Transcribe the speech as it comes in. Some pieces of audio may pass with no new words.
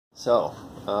So,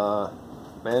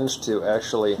 managed to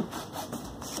actually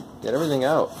get everything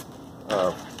out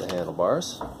of the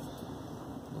handlebars.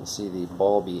 You can see the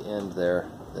bulby end there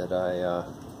that I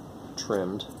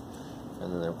trimmed.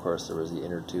 And then, of course, there was the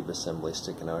inner tube assembly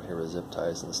sticking out here with zip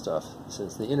ties and stuff.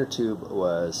 Since the inner tube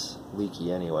was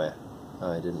leaky anyway,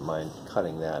 I didn't mind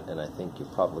cutting that, and I think you're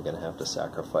probably going to have to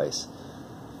sacrifice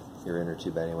your inner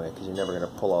tube anyway, because you're never going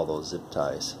to pull all those zip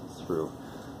ties through.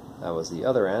 That was the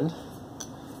other end.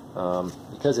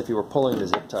 Because if you were pulling the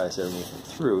zip ties underneath and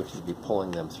through, you'd be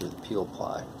pulling them through the peel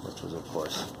ply, which was, of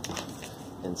course,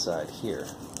 inside here,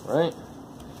 right?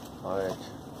 Like,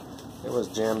 it was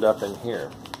jammed up in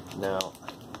here. Now,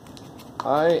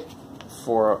 I,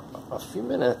 for a few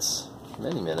minutes,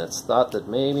 many minutes, thought that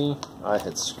maybe I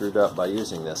had screwed up by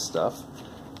using this stuff.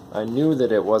 I knew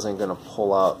that it wasn't going to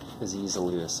pull out as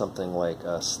easily as something like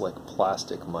a slick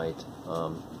plastic might,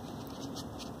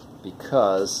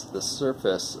 because the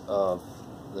surface of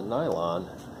the nylon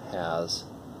has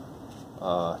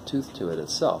a tooth to it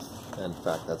itself. In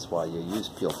fact, that's why you use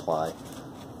peel ply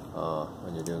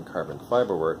when you're doing carbon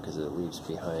fiber work, because it leaves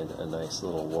behind a nice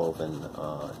little woven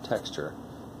texture.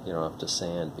 You don't have to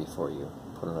sand before you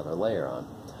put another layer on.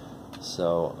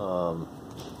 So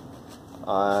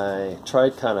I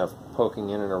tried kind of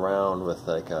poking in and around with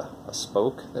like a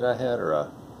spoke that I had, or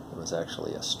it was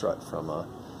actually a strut from a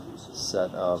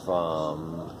set of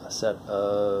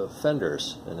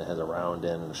fenders, and it has a round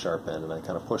end and a sharp end, and I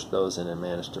kind of pushed those in and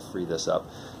managed to free this up.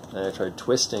 And I tried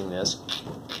twisting this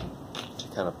to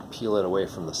kind of peel it away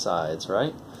from the sides,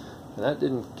 right? And that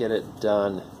didn't get it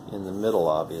done in the middle,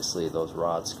 obviously. Those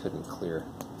rods couldn't clear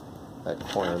that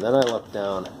corner. Then I looked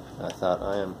down, and I thought,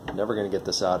 I am never going to get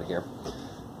this out of here.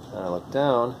 And I looked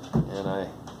down, and I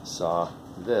saw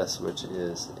this, which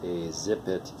is a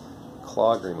Zip-It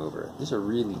clog remover. These are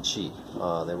really cheap.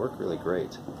 They work really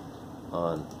great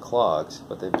on clogs,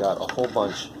 but they've got a whole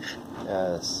bunch,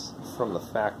 as from the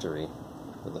factory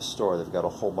or the store, they've got a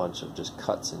whole bunch of just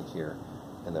cuts in here,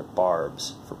 and they're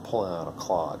barbs for pulling out a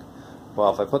clog.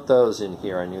 Well, if I put those in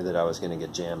here, I knew that I was going to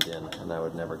get jammed in, and I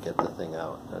would never get the thing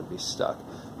out. I'd be stuck.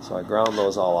 So I ground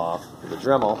those all off with a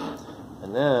Dremel,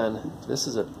 and then this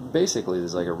is basically this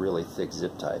is like a really thick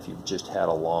zip tie. If you just had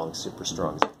a long, super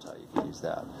strong zip tie, you could use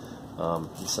that.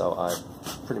 So I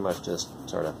pretty much just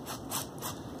sort of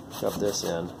shove this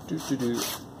in,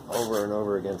 over and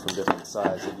over again from different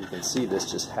sides. As you can see,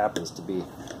 this just happens to be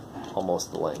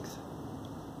almost the length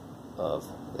of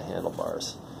the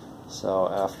handlebars. So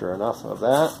after enough of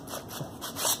that,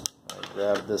 I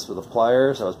grabbed this with the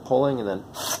pliers. I was pulling, and then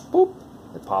boop,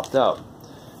 it popped out.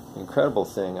 The incredible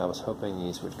thing, I was hoping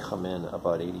these would come in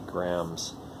about 80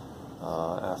 grams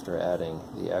after adding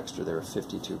the extra. They were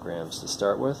 52 grams to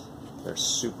start with. They're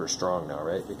super strong now,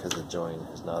 right? Because the joint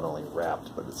is not only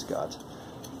wrapped, but it's got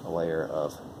a layer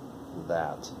of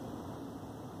that.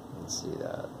 Let's see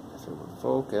that. If it would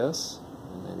focus,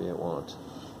 and maybe it won't.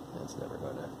 It's never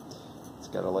going to. It's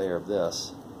got a layer of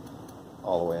this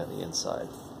all the way on the inside.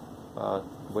 It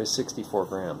weighs 64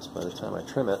 grams. By the time I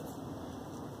trim it,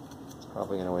 it's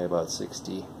probably going to weigh about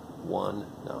 61,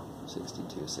 no,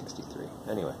 62, 63.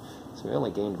 Anyway, so we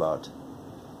only gained about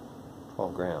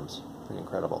 12 grams. Pretty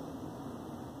incredible.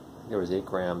 There was 8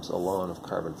 grams alone of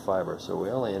carbon fiber, so we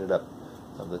only ended up,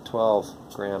 of the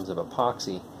 12 grams of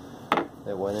epoxy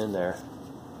that went in there,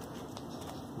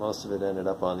 most of it ended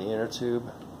up on the inner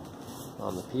tube,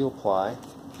 on the peel ply,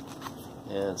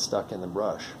 and stuck in the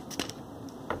brush.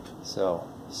 So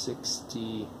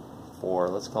 64,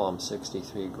 let's call them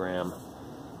 63 gram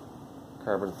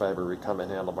carbon fiber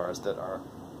recumbent handlebars that are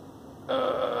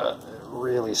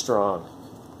really strong.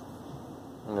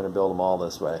 I'm going to build them all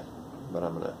this way, but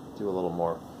I'm going to do a little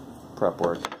more prep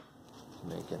work to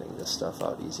make getting this stuff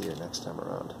out easier next time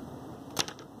around.